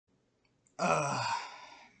Uh,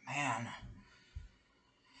 man.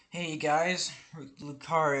 Hey guys,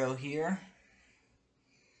 Lucario here.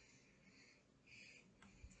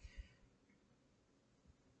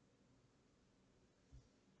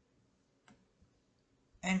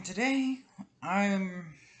 And today,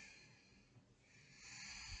 I'm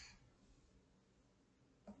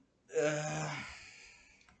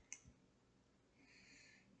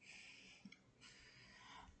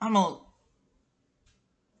I'm a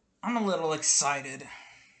I'm a little excited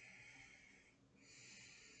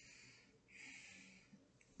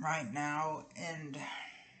right now, and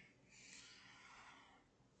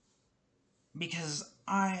because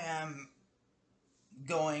I am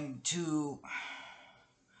going to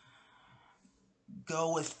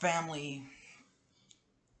go with family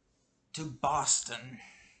to Boston.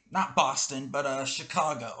 Not Boston, but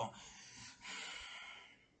Chicago.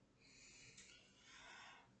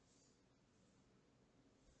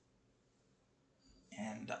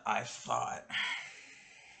 And I thought,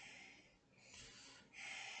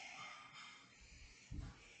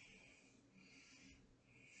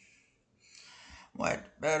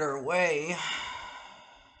 what better way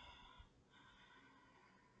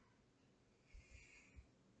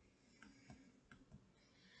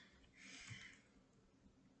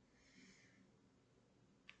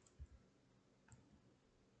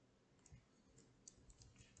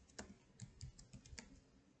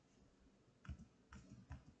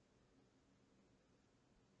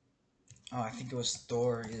I think it was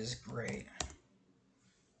Thor is great.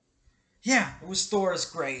 Yeah, it was Thor is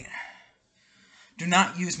great. Do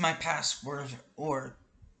not use my password or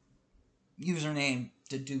username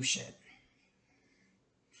to do shit.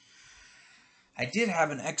 I did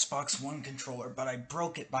have an Xbox One controller, but I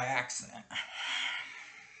broke it by accident.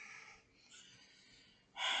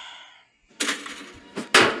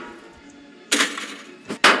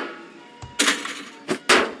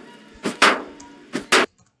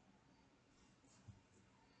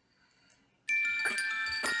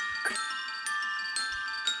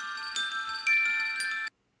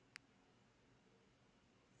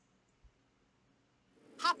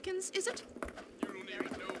 Hopkins, is it? You don't even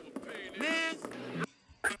know what pain Man!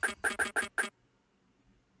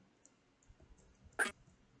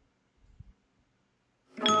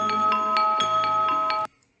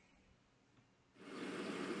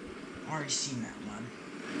 Already seen that one.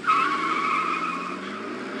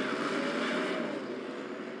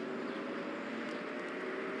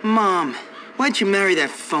 Mom, why'd you marry that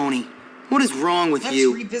phony? What is wrong with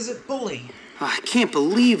you? Let's revisit Bully. I can't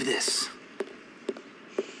believe this.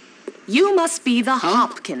 You must be the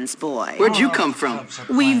Hopkins boy. Where'd you come from?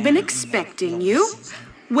 We've been expecting you.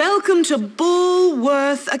 Welcome to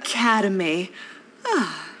Bullworth Academy.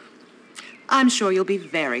 I'm sure you'll be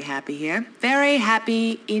very happy here. Very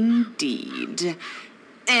happy indeed.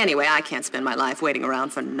 Anyway, I can't spend my life waiting around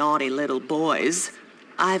for naughty little boys.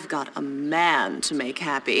 I've got a man to make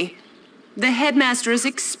happy. The headmaster is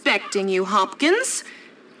expecting you, Hopkins,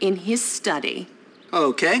 in his study.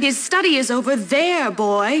 Okay. His study is over there,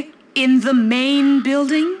 boy, in the main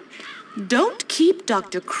building. Don't keep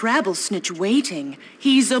Dr. Crabblesnitch waiting.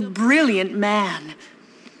 He's a brilliant man.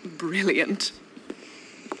 Brilliant.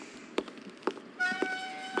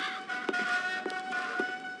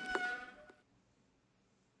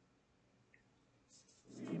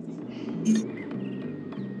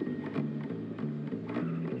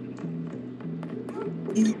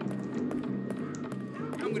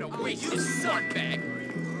 I'm gonna wait, you smart bag.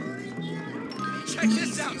 Check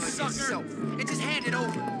this out, sucker. And just hand it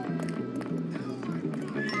over.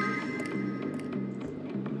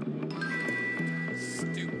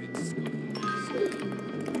 Stupid school.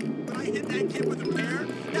 When I hit that kid with a pear,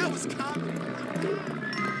 that was comedy.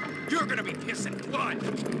 You're gonna be pissing blood.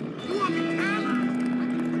 You want me, pal?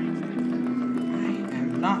 I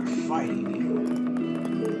am not fighting you.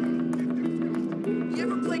 You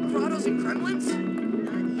ever play Grottos and Gremlins?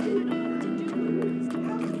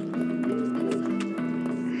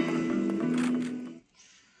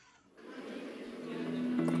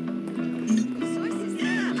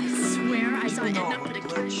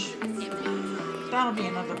 That'll be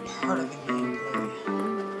another part of the gameplay.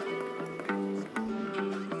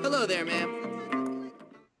 Hello there, ma'am.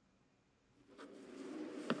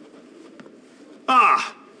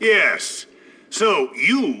 Ah, yes. So,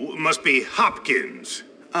 you must be Hopkins.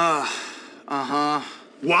 Uh-huh.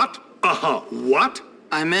 What? Uh-huh. What?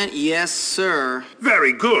 I meant yes, sir.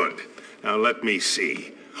 Very good. Now, let me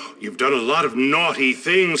see. You've done a lot of naughty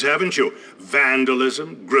things, haven't you?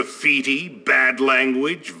 Vandalism, graffiti, bad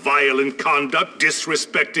language, violent conduct,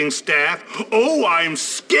 disrespecting staff. Oh, I'm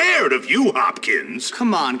scared of you, Hopkins.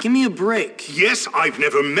 Come on, give me a break. Yes, I've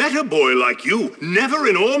never met a boy like you. Never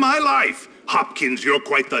in all my life. Hopkins, you're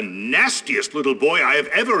quite the nastiest little boy I have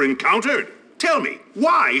ever encountered. Tell me,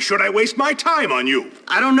 why should I waste my time on you?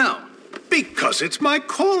 I don't know. Because it's my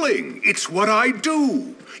calling. It's what I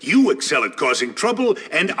do. You excel at causing trouble,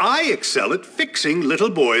 and I excel at fixing little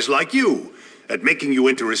boys like you, at making you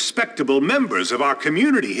into respectable members of our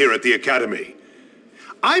community here at the Academy.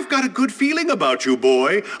 I've got a good feeling about you,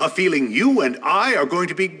 boy, a feeling you and I are going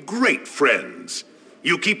to be great friends.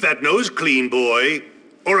 You keep that nose clean, boy,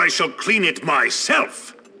 or I shall clean it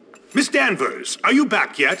myself. Miss Danvers, are you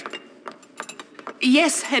back yet?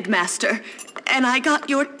 Yes, Headmaster. And I got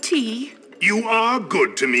your tea. You are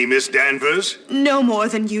good to me, Miss Danvers. No more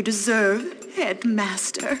than you deserve,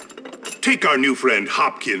 Headmaster. Take our new friend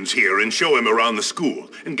Hopkins here and show him around the school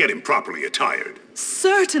and get him properly attired.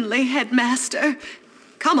 Certainly, Headmaster.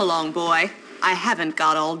 Come along, boy. I haven't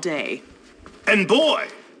got all day. And boy,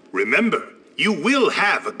 remember, you will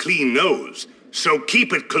have a clean nose, so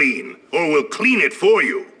keep it clean, or we'll clean it for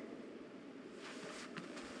you.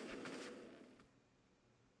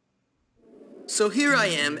 So here I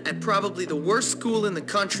am at probably the worst school in the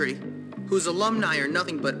country, whose alumni are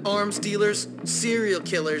nothing but arms dealers, serial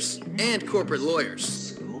killers, and corporate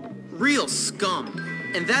lawyers. Real scum.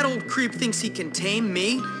 And that old creep thinks he can tame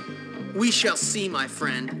me? We shall see, my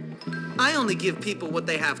friend. I only give people what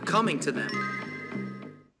they have coming to them.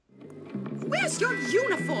 Where's your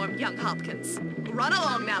uniform, young Hopkins? Run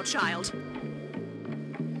along now, child.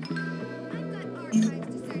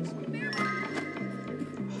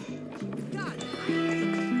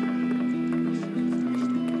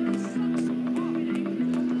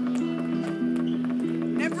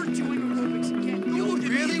 Never doing aerobics again. You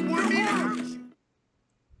really want me to?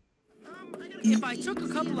 If I took a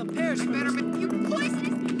couple of pairs from better you poisonous.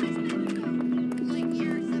 Like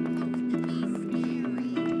you're supposed to be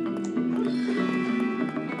scary.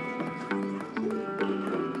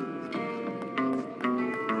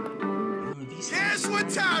 Guess what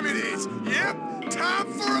time it is? Yep, time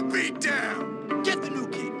for a beatdown. Get the new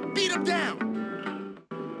kid. Beat him down.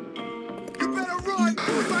 You better run.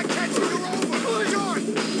 If I catch you, you're over. John,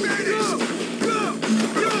 finish. Go.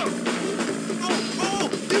 Oh,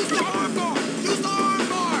 use the arm bar. Use the arm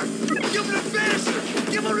bar. Give him the finisher.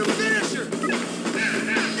 Give him the finisher.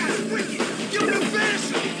 That's wicked. Give him the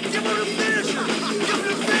finisher. Give him the finisher. Give him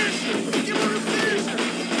the finisher. Give him the finisher.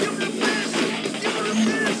 Give him the finisher. Give him the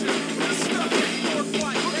finisher. This stuff ain't more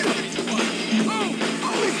fun. Look at this one.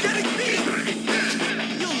 Oh, he's getting beat.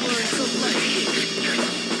 You'll learn to like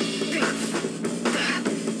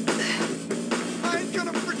I ain't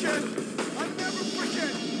gonna forget. I never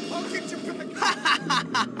forget. I'll get you back.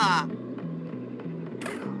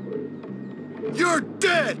 You're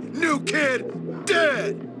dead, new kid.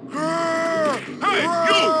 Dead. Hey,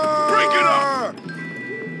 you! Break it up!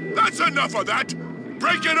 That's enough of that!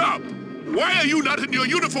 Break it up! Why are you not in your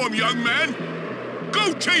uniform, young man?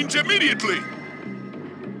 Go change immediately!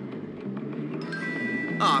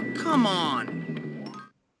 Aw, come on.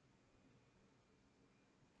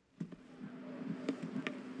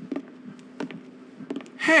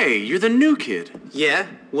 Hey, you're the new kid. Yeah?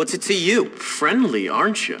 What's it to you? Friendly,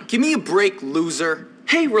 aren't you? Give me a break, loser.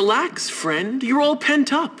 Hey, relax, friend. You're all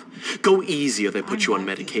pent up. Go easy or they put you on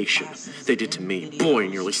medication. They did to me. Boy,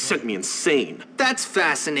 nearly sent me insane. That's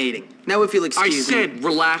fascinating. Now if you'll I excuse me. said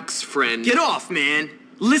relax, friend. Get off, man.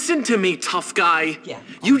 Listen to me, tough guy. Yeah.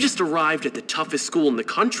 You just arrived at the toughest school in the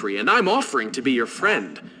country, and I'm offering to be your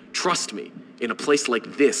friend. Trust me, in a place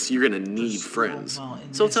like this, you're gonna need friends.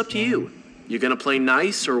 So it's up to you. You gonna play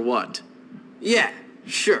nice or what? Yeah,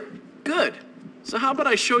 sure. Good. So how about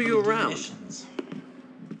I show you around?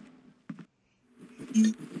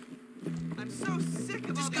 I'm so sick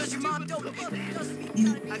of all this your mom don't love me.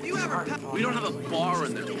 Have you ever We don't have a bar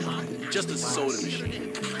in there, just a soda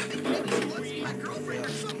machine.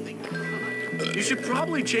 You should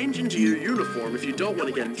probably change into your uniform if you don't want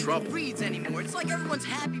to get in trouble. reads anymore? It's like everyone's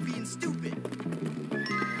happy being stupid.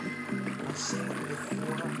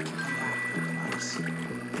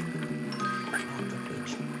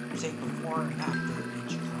 Say before and after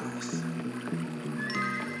each class.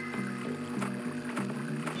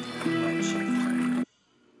 Right shift.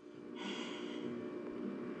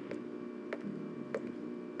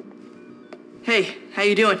 Hey, how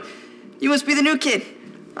you doing? You must be the new kid.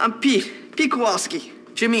 I'm Pete Kowalski.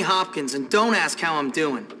 Jimmy Hopkins, and don't ask how I'm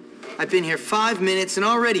doing. I've been here 5 minutes and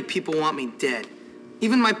already people want me dead.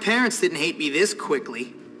 Even my parents didn't hate me this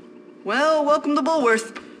quickly. Well, welcome to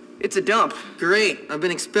Bullworth. It's a dump. Great. I've been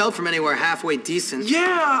expelled from anywhere halfway decent.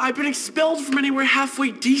 Yeah, I've been expelled from anywhere halfway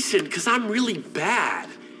decent because I'm really bad.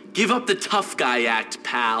 Give up the tough guy act,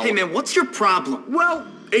 pal. Hey, man, what's your problem? Well,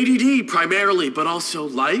 ADD primarily, but also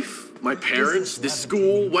life, my parents, this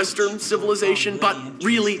school, Western civilization, but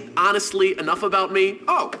really, honestly, enough about me.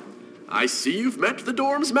 Oh, I see you've met the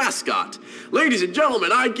dorm's mascot. Ladies and gentlemen,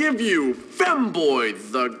 I give you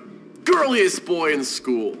Femboy, the girliest boy in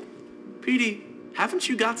school. Petey, haven't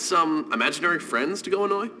you got some imaginary friends to go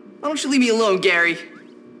annoy? Why don't you leave me alone, Gary?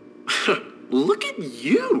 Look at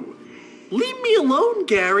you. Leave me alone,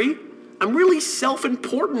 Gary. I'm really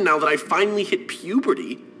self-important now that I finally hit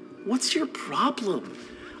puberty. What's your problem?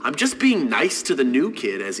 I'm just being nice to the new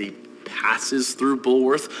kid as he passes through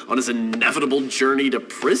Bullworth on his inevitable journey to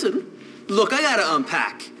prison. Look, I gotta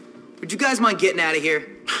unpack. Would you guys mind getting out of here?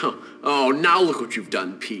 Oh, now look what you've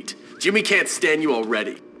done, Pete. Jimmy can't stand you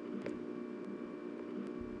already.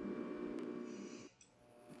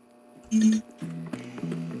 This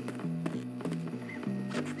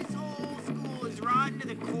whole school is rotten to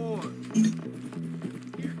the core.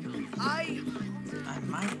 I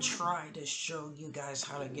might try to show you guys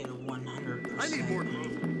how to get a 100%. I need more.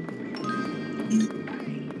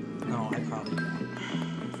 No, I probably won't.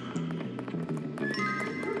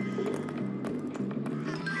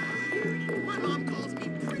 My mom calls me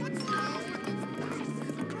Prince.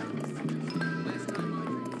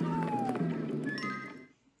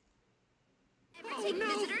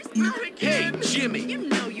 Hey, Jimmy,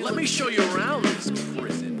 let me show you around this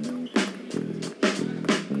prison.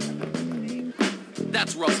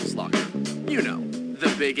 That's Russell's locker. You know,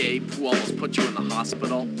 the big ape who almost put you in the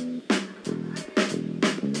hospital.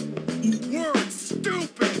 Word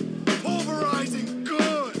stupid. Pulverizing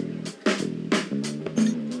good.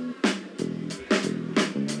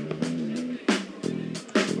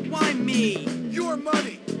 Why me? Your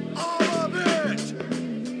money. All of it.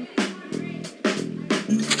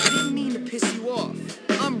 I didn't mean to piss you off.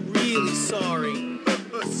 I'm really sorry.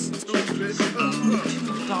 Stupid.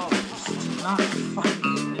 $2. Not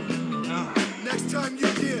fucking. Next time you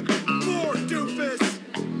give, more doofus.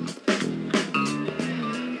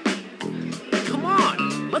 Come on,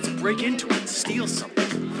 let's break into it and steal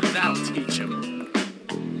something. That'll teach him.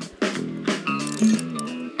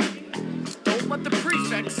 Don't let the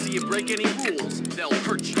prefects see you break any rules. They'll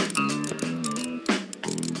hurt you.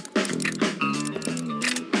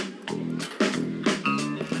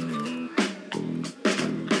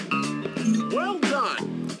 Well done.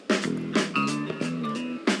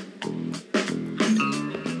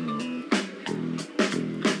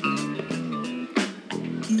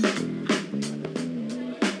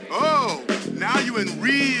 Oh, now you in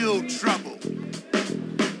real trouble.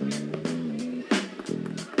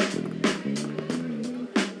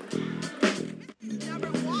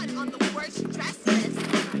 Number 1 on the worst dress list.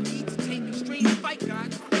 Need to take extreme fight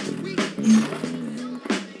guns.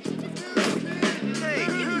 Hey,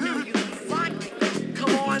 you know you can find me.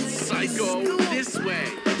 Come on, psycho. This way.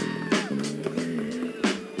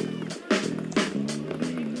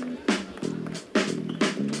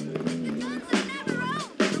 I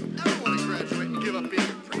don't want to graduate and give up being a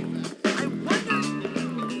prefect. I wonder.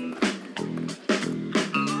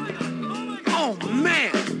 Oh,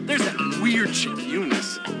 man. There's that weird chick,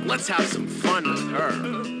 Eunice. Let's have some fun with her.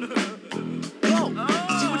 Go.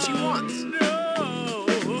 See what she wants.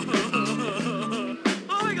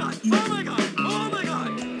 Oh my god! Oh my god! Oh my god!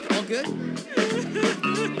 All good?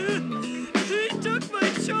 He took my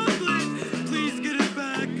chocolate! Please get it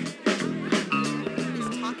back! He's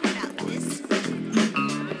talking about this.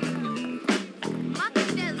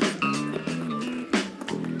 Hopkins.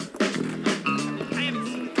 I haven't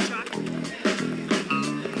seen the chocolate.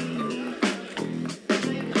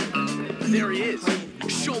 There he is.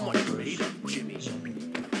 Show him what you're made of, Jimmy.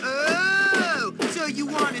 Oh, so you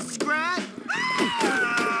want to scrap?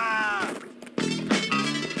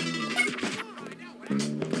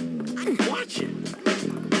 Watch it.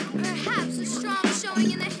 Perhaps a strong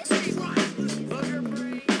showing in the history book.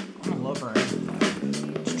 I'm a lover.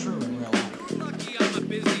 It's true in real life. Lucky I'm a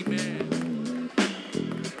busy man.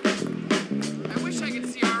 I wish I could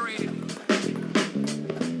see R-rated.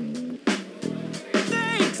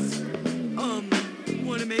 Thanks!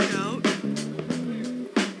 Wanna make out?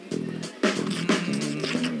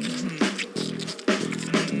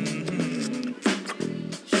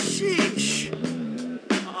 Sheesh!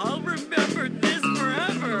 I'll remember this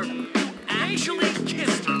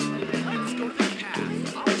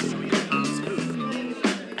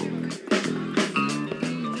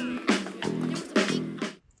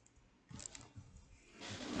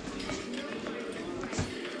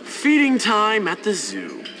feeding time at the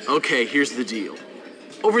zoo. Okay, here's the deal.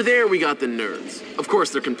 Over there, we got the nerds. Of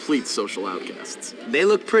course, they're complete social outcasts. They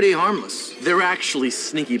look pretty harmless. They're actually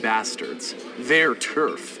sneaky bastards. Their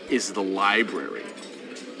turf is the library.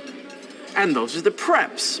 And those are the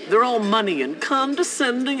preps. They're all money and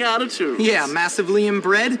condescending attitudes. Yeah, massively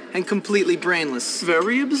inbred and completely brainless.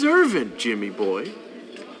 Very observant, Jimmy boy.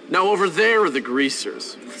 Now over there are the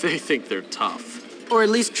greasers. They think they're tough. Or at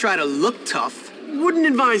least try to look tough. Wouldn't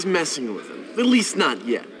advise messing with them. At least not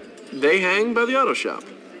yet. They hang by the auto shop.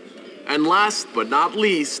 And last but not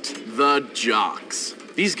least, the jocks.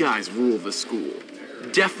 These guys rule the school.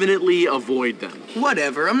 Definitely avoid them.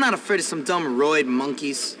 Whatever, I'm not afraid of some dumb roid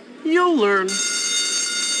monkeys. You'll learn.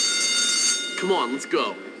 Come on, let's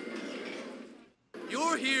go.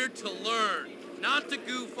 You're here to learn, not to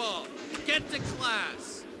goof off. Get to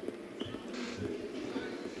class.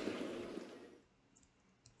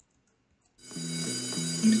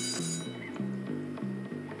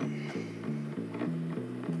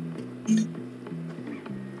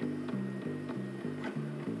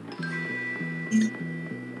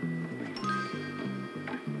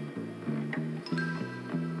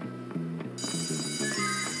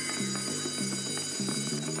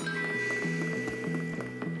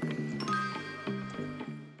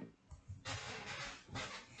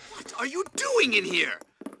 What are you doing in here?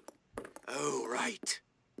 Oh, right.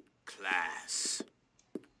 Class.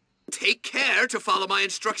 Take care to follow my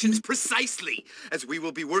instructions precisely, as we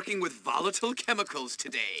will be working with volatile chemicals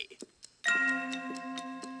today.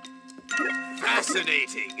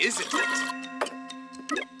 Fascinating, isn't it?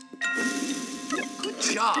 Good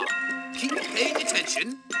job. Keep paying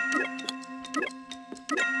attention.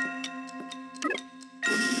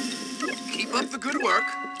 Keep up the good work.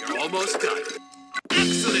 You're almost done.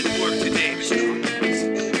 Excellent work today, Mr. Hopkins.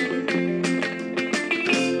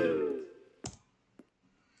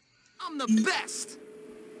 I'm the best.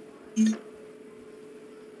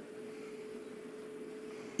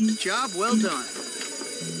 Job well done.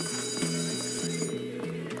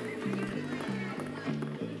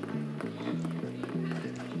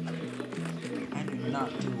 I do not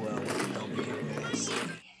do well with WASD.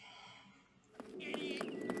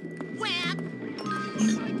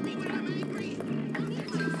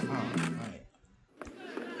 Alright.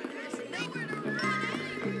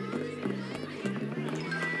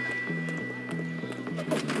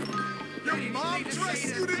 Your mom dressed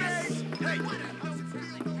you today? Hey,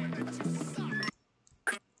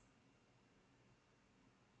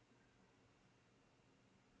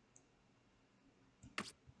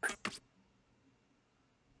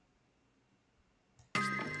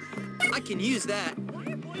 I can use that. I've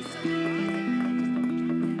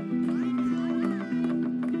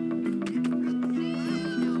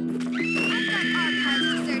got archives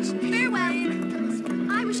to search. Farewell.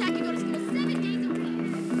 I wish I could go to school 7 days a week.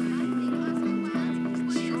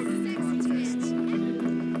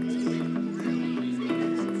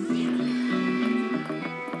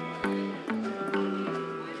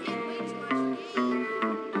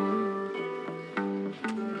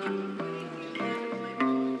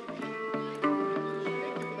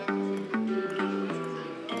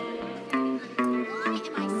 Why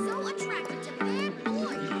am I so attracted to bad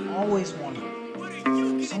boys? Always wanted.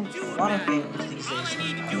 A lot of games these days.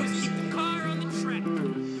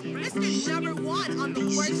 Mr. Number 1 on the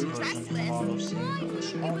worst dress list.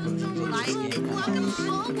 Welcome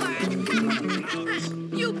forward.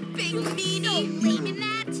 You big meanie. Don't blame in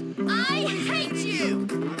that. I hate you.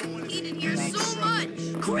 Hated here so much.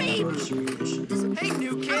 Creep. Hey,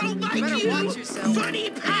 new kid. I don't like you better you. watch yourself. Funny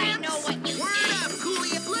pants. I know what you Word did. Up, Cooley.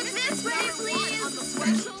 Look this way, please. On the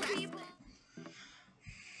special people.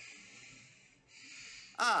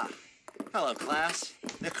 Ah, hello, class.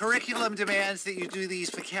 The curriculum demands that you do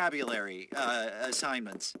these vocabulary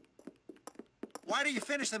assignments. Why don't you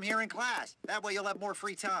finish them here in class? That way you'll have more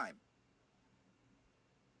free time.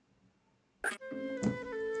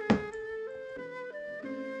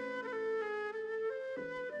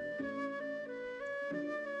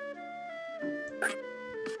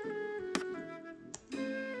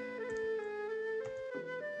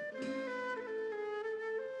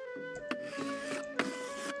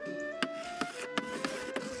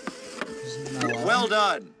 Well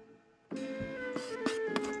done.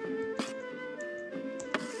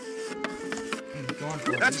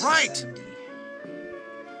 That's right.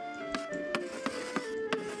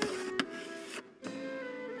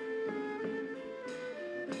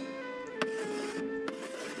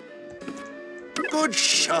 Good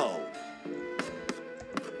show.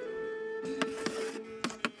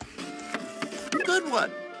 Good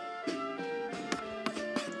one.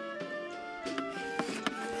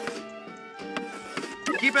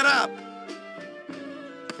 Keep it up!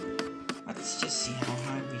 Let's just see how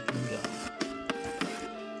high we can go.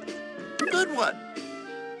 Good one!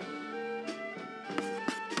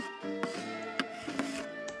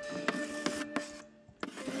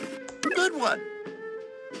 Good one!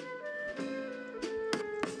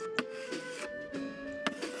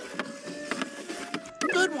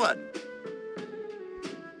 Good one!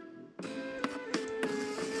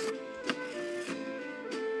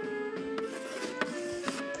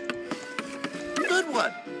 Good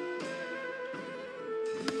one!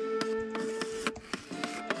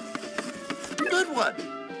 Good one!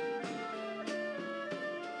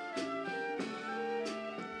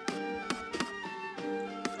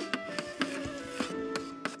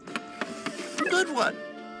 Good one!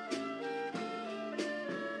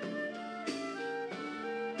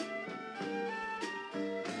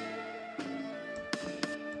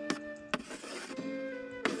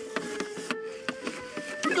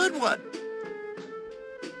 Good one!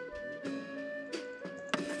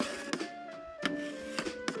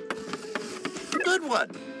 Good one!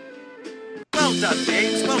 Well done,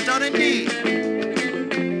 James. Well done indeed.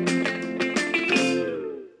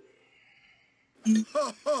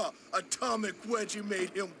 Ha ha! Atomic Wedgie made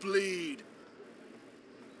him bleed.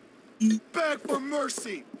 Beg for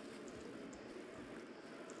mercy!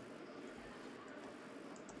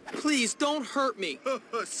 Please, don't hurt me.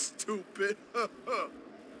 Stupid.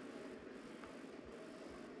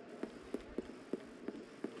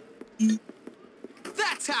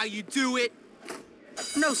 That's how you do it.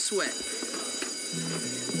 No sweat. For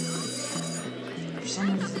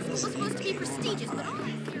some reason, We're this supposed to be thing prestigious, came but on.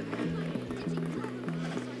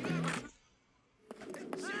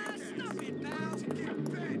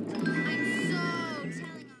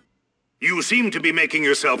 You seem to be making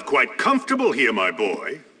yourself quite comfortable here, my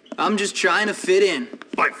boy. I'm just trying to fit in.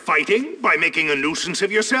 By fighting? By making a nuisance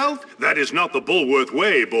of yourself? That is not the Bullworth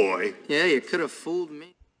way, boy. Yeah, you could have fooled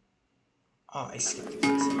me. Oh, I skipped the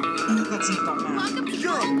cutscene. The cutscenes don't matter.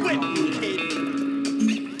 You're a wit, kid.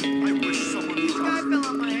 I wish someone would. Guy fell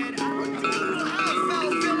on my head. I fell,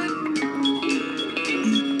 villain.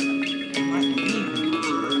 Might be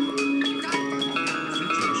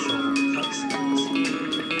future show cutscenes.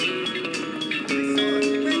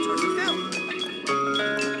 Ran towards the fountain.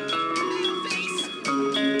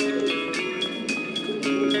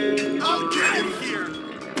 I'll get him here.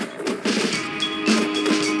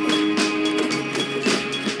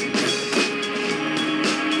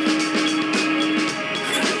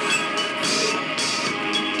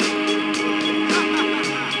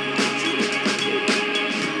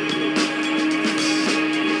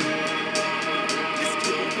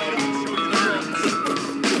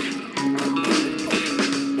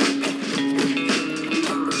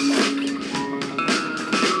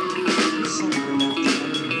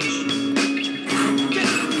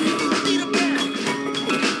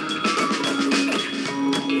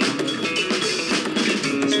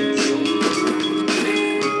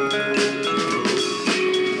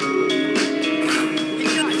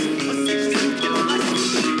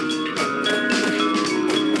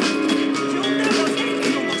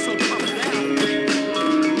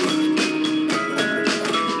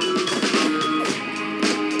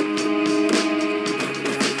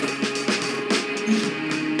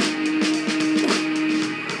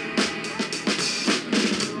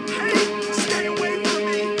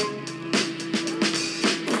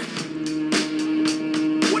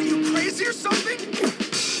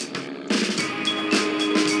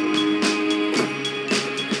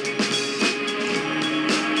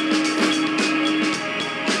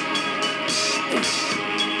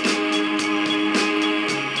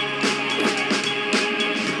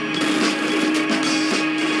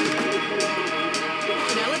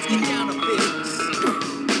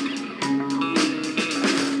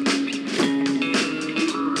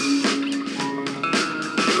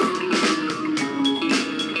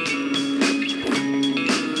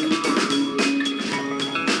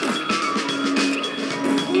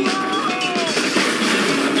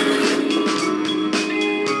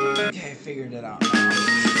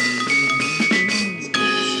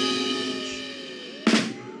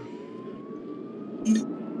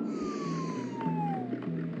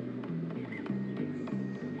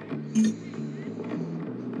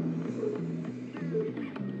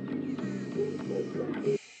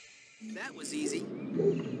 That was easy.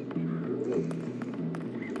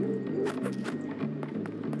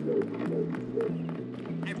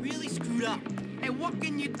 I really screwed up. And what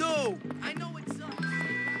can you do? I know it sucks.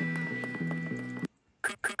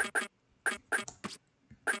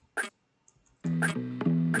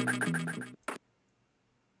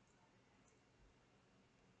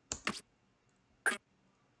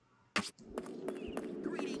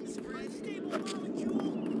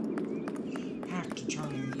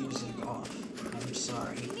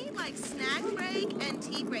 need like snack break and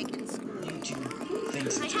tea break in school. YouTube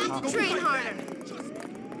thinks I it's have to popular. train harder.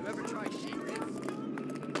 You ever try shit?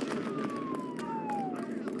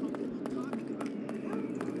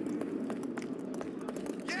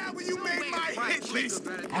 Yeah, well, you made my hit list.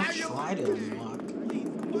 I'll try to unlock a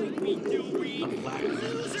black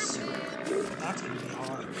ninja suit. That's gonna be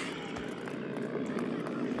hard.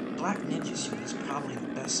 Black ninja suit is probably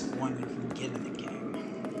the best one you can get in the game.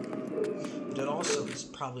 But it also is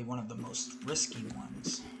probably one of the most risky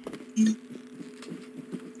ones.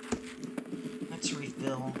 Let's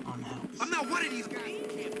refill on health. I'm not one of these guys who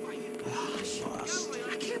can't fight it. Lost.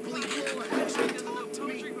 I can't believe you actually did a little toe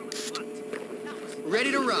treatment with slut.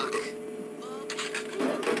 Ready to rock.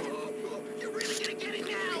 You're really gonna get it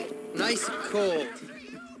now? Nice and cold.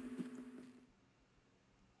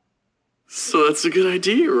 So that's a good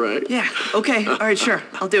idea, right? Yeah, okay, alright, sure,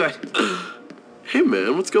 I'll do it. Hey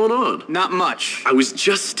man, what's going on? Not much. I was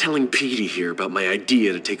just telling Petey here about my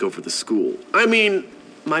idea to take over the school. I mean,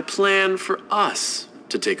 my plan for us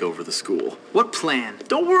to take over the school. What plan?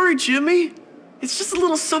 Don't worry, Jimmy. It's just a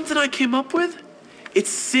little something I came up with. It's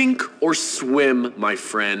sink or swim, my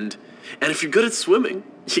friend. And if you're good at swimming,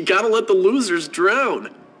 you gotta let the losers drown.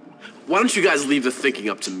 Why don't you guys leave the thinking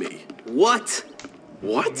up to me? What?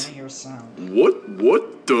 You're What? gonna hear a sound.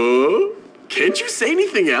 What the? Can't you say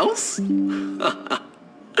anything else? You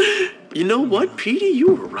know what, Petey? You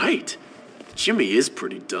were right. Jimmy is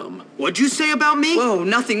pretty dumb. What'd you say about me? Whoa,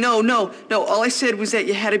 nothing, no. All I said was that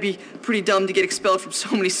you had to be pretty dumb to get expelled from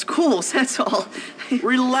so many schools, that's all.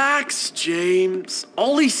 Relax, James.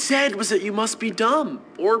 All he said was that you must be dumb.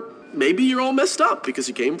 Or maybe you're all messed up because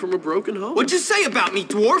you came from a broken home. What'd you say about me,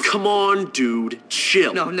 dwarf? Come on, dude.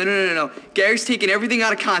 Chill. No. Gary's taking everything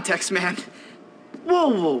out of context, man.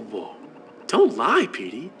 Whoa. Don't lie,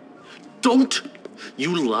 Petey. Don't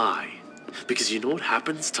you lie. Because you know what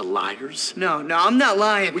happens to liars? No, I'm not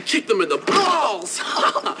lying. We kick them in the balls!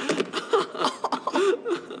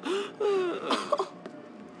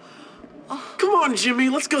 Come on, Jimmy.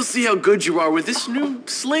 Let's go see how good you are with this new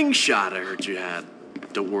slingshot I heard you had.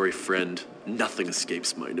 Don't worry, friend. Nothing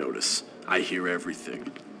escapes my notice. I hear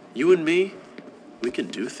everything. You and me, we can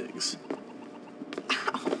do things.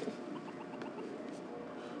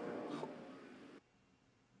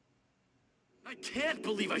 I can't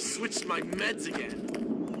believe I switched my meds again.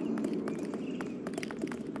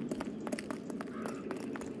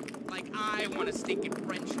 Like I want a stinking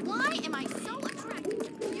French. Why am I so attracted?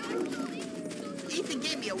 Ethan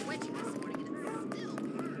gave me a witch this morning and it still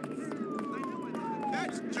hurts.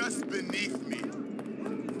 That's just beneath me.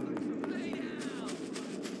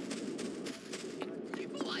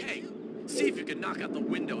 Hey, see if you can knock out the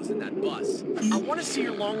windows in that bus. I want to see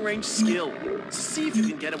your long-range skill. See if you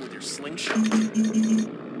can get him with your slingshot.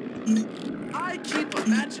 I keep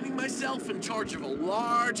imagining myself in charge of a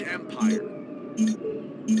large empire.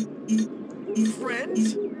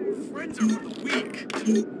 Friends? Friends are for the weak.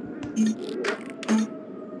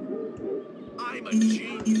 I'm a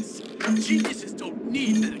genius. Geniuses don't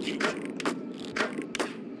need medication.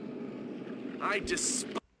 I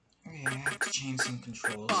despise... Okay, I have to change some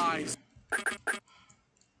controls.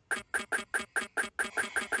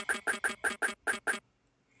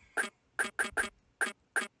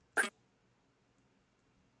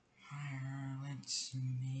 Let's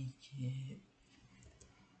make it...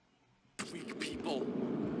 Weak people.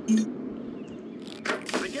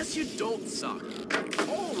 I guess you don't suck.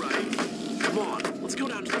 All right. Come on, let's go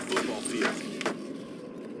down to the football field.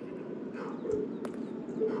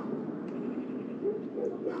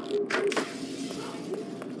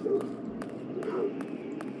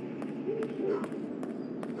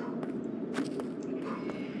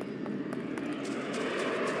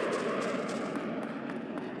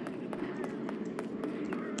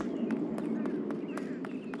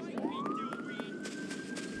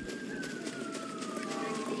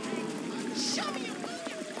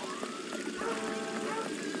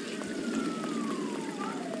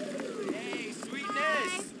 Hey,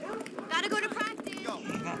 sweetness. Gotta go to practice.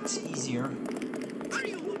 Okay, that's easier. Are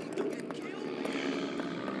you looking to get killed?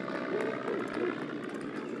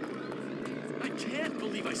 I can't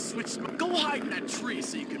believe I switched my... Go hide in that tree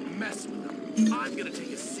so you can mess with them. I'm gonna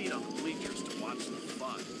take a seat on the bleachers to watch the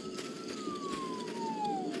fun.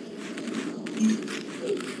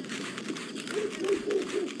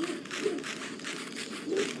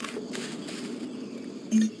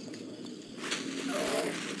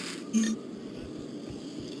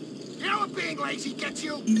 You know what being lazy gets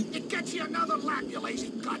you? It gets you another lap, you lazy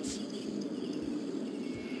guts.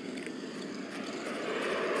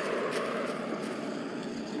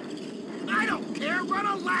 I don't care. Run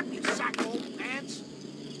a lap, you sack of old pants.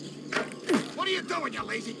 are you doing, you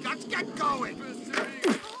lazy guts? Get going!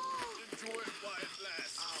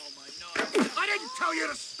 I didn't tell you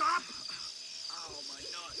to stop! Oh, my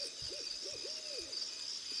nuts.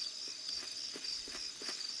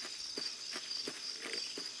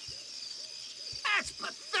 That's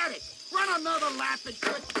pathetic! Run another lap and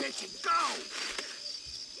quit bitching. Go!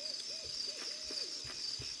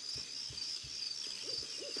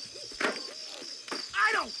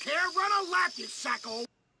 I don't care! Run a lap, you sack of...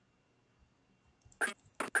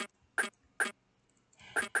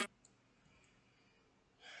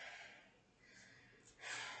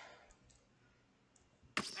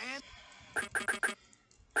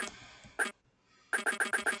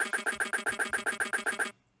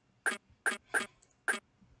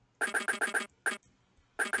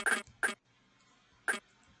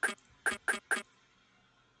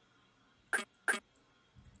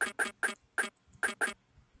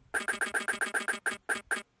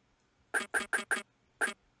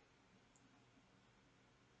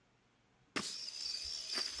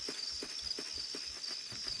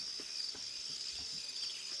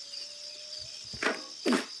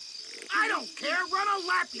 I don't care! Run a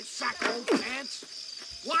lap, you sack of old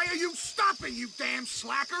pants! Why are you stopping, you damn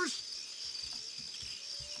slackers?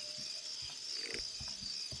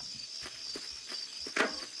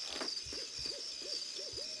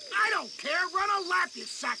 I don't care! Run a lap, you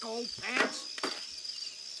sack of old pants!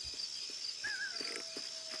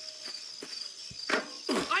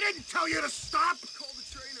 I didn't tell you to stop! Call the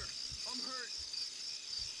trainer. I'm hurt.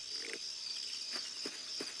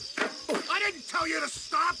 I didn't tell you to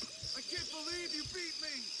stop! I can't believe you beat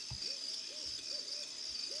me!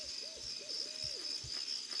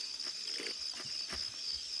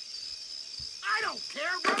 I don't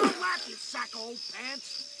care! Run a lap, you sack of old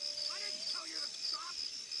pants! I didn't tell you to stop!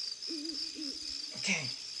 Okay.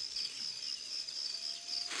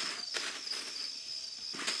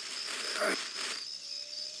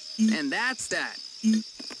 And that's that.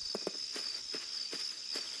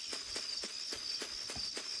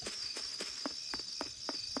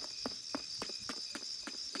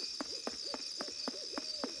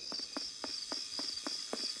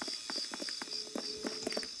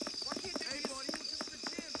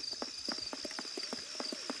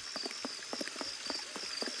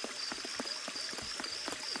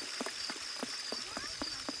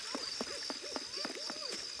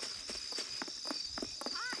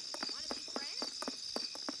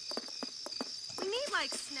 Like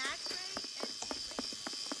snacks ready and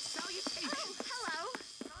salutations. Oh, hello.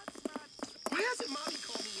 Why hasn't Mommy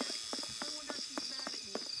called me yet? I wonder if she's mad at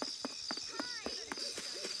me. Hi.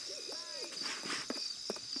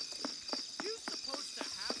 You supposed to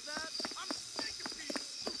have that? I'm sick of these.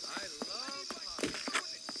 I love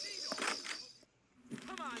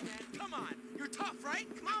Come on, man. Come on. You're tough, right?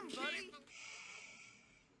 Come on, buddy.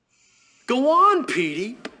 Go on,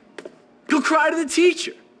 Petey. Go cry to the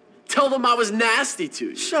teacher. Tell them I was nasty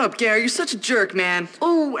to you. Shut up, Gary. You're such a jerk, man.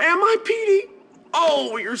 Oh, am I, Petey?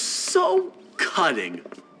 Oh, you're so cutting.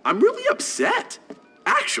 I'm really upset.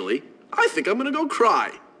 Actually, I think I'm gonna go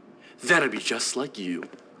cry. Then I'd be just like you.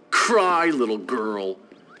 Cry, little girl.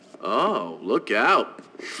 Oh, look out.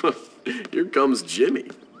 Here comes Jimmy.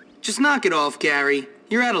 Just knock it off, Gary.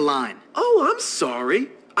 You're out of line. Oh, I'm sorry.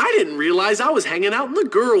 I didn't realize I was hanging out in the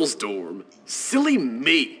girls' dorm. Silly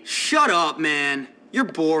me. Shut up, man. You're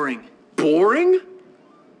boring. Boring?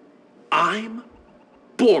 I'm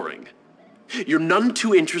boring. You're none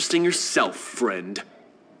too interesting yourself, friend.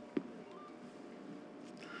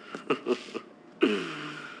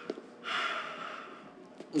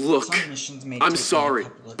 Look, Some missions may I'm take sorry, a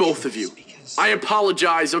couple of both of trips you. because- I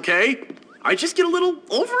apologize, okay? I just get a little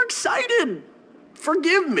overexcited.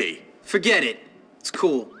 Forgive me. Forget it. It's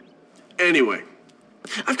cool. Anyway,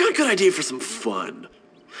 I've got a good idea for some fun.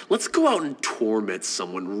 Let's go out and torment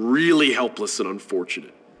someone really helpless and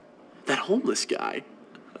unfortunate. That homeless guy.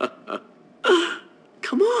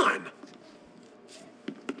 Come on.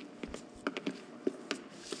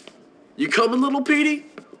 You coming, little Petey?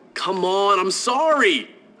 Come on, I'm sorry.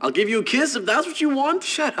 I'll give you a kiss if that's what you want.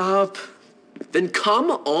 Shut up. Then come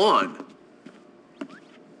on.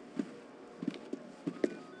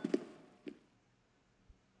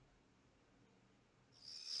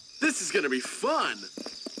 This is gonna be fun.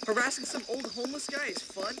 Harassing some old homeless guy is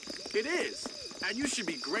fun, It is. And you should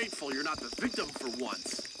be grateful you're not the victim for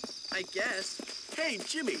once. I guess. Hey,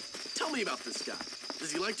 Jimmy, tell me about this guy.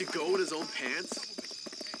 Does he like to go in his own pants?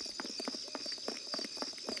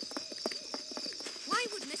 Why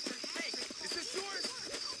would Mr. Hey, Is this yours?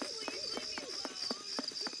 please leave me alone?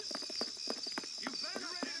 You better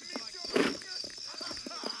ready to meet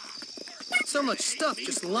your... So So much stuff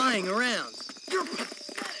just lying around. You're pathetic.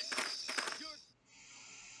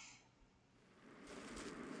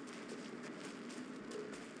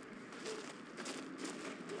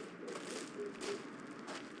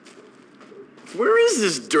 Where is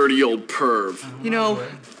this dirty old perv? You know,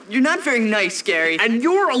 you're not very nice, Gary. And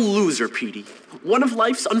you're a loser, Petey. One of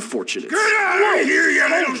life's unfortunates. Get out of here, you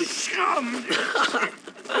little scum!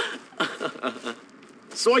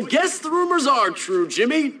 So I guess the rumors are true,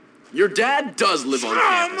 Jimmy. Your dad does live on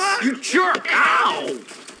campus. You jerk! Ow!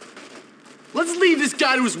 Let's leave this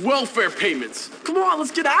guy to his welfare payments. Come on,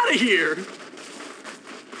 let's get out of here.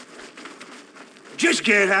 Just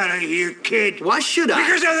get out of here, kid. Why should I?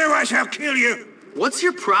 Because otherwise I'll kill you. What's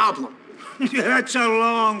your problem? That's a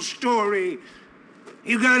long story.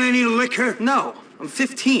 You got any liquor? No, I'm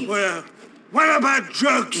 15. Well, what about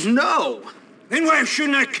drugs? No. Then why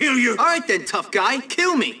shouldn't I kill you? All right then, tough guy,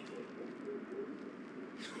 kill me.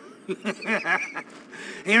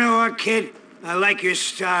 You know what, kid? I like your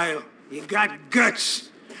style. You got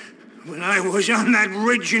guts. When I was on that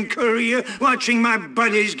ridge in Korea, watching my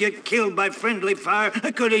buddies get killed by friendly fire,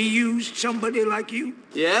 I could have used somebody like you.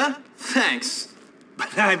 Yeah? Thanks.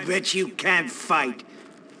 But I bet you can't fight.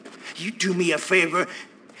 You do me a favor,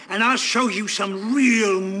 and I'll show you some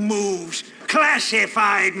real moves.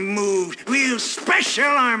 Classified moves. Real special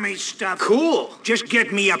army stuff. Cool. Just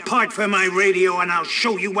get me a part for my radio, and I'll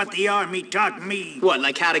show you what the army taught me. What,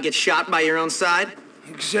 like how to get shot by your own side?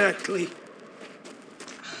 Exactly.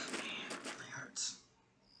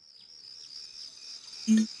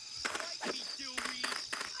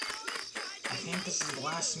 I think this is the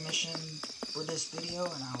last mission for this video,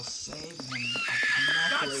 and I'll save and I'll come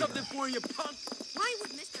back Got later something for you, punk. Why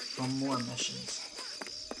would Mr. for more missions.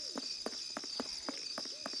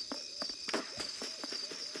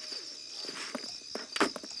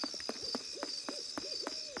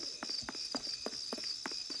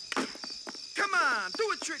 Come on,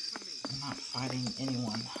 do a trick for me. I'm not fighting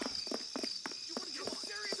anyone.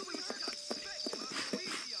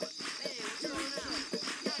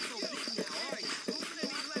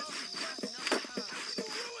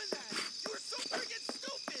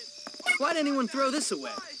 Why'd anyone throw this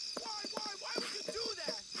away? Why would you do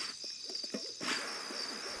that?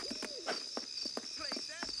 Play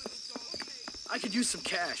that, little dog. I could use some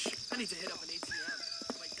cash. I need to hit up an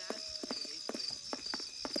ATM. Like that?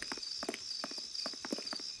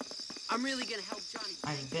 I'm really gonna help Johnny.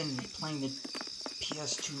 I've been playing the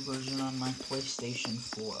PS2 version on my PlayStation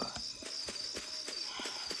 4.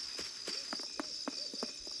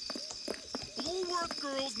 Bulwark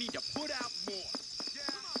girls need to put out more.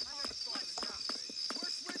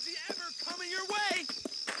 Worst Reggie ever coming your way.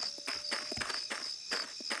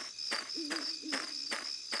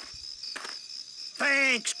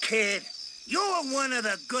 Thanks, kid. You're one of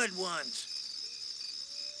the good ones.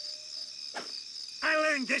 I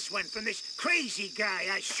learned this one from this crazy guy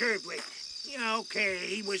I served with. Yeah, okay,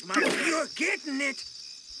 he was my... You're getting it?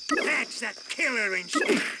 That's the killer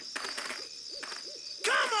instinct.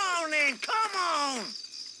 Come on, then, come on!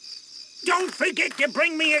 Don't forget to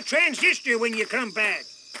bring me a transistor when you come back.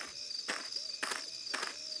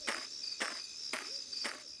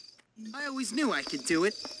 I always knew I could do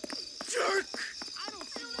it. Jerk.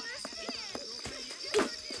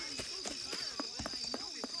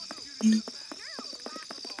 You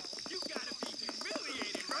gotta be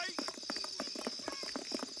humiliated, right?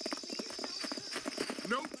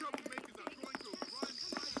 No troublemakers are going to run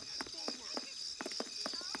right forward.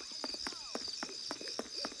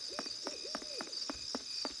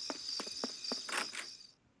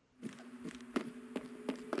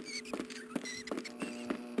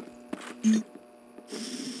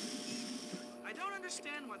 I don't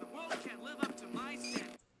understand why the world can't live up to my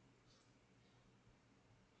standards.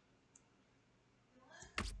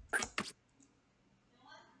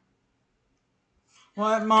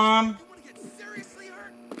 What, Mom? You wanna get seriously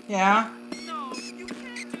hurt? Yeah? No, you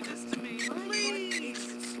can't do this to me.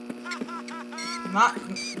 Please.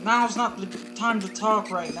 Now's not the time to talk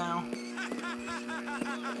right now.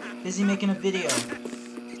 Busy making a video.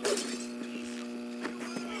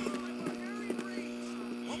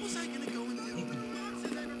 What was I gonna go and do?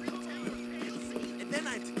 And then I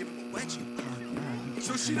had to give him a wedgie.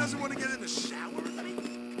 So she doesn't want to get in the shower with me?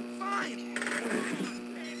 Fine.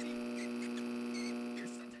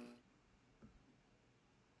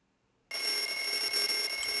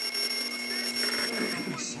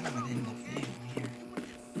 Some of it in the video here.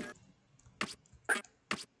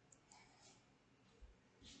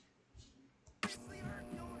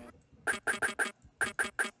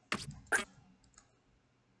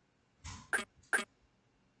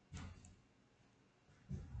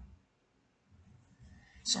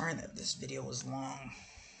 sorry that this video was long.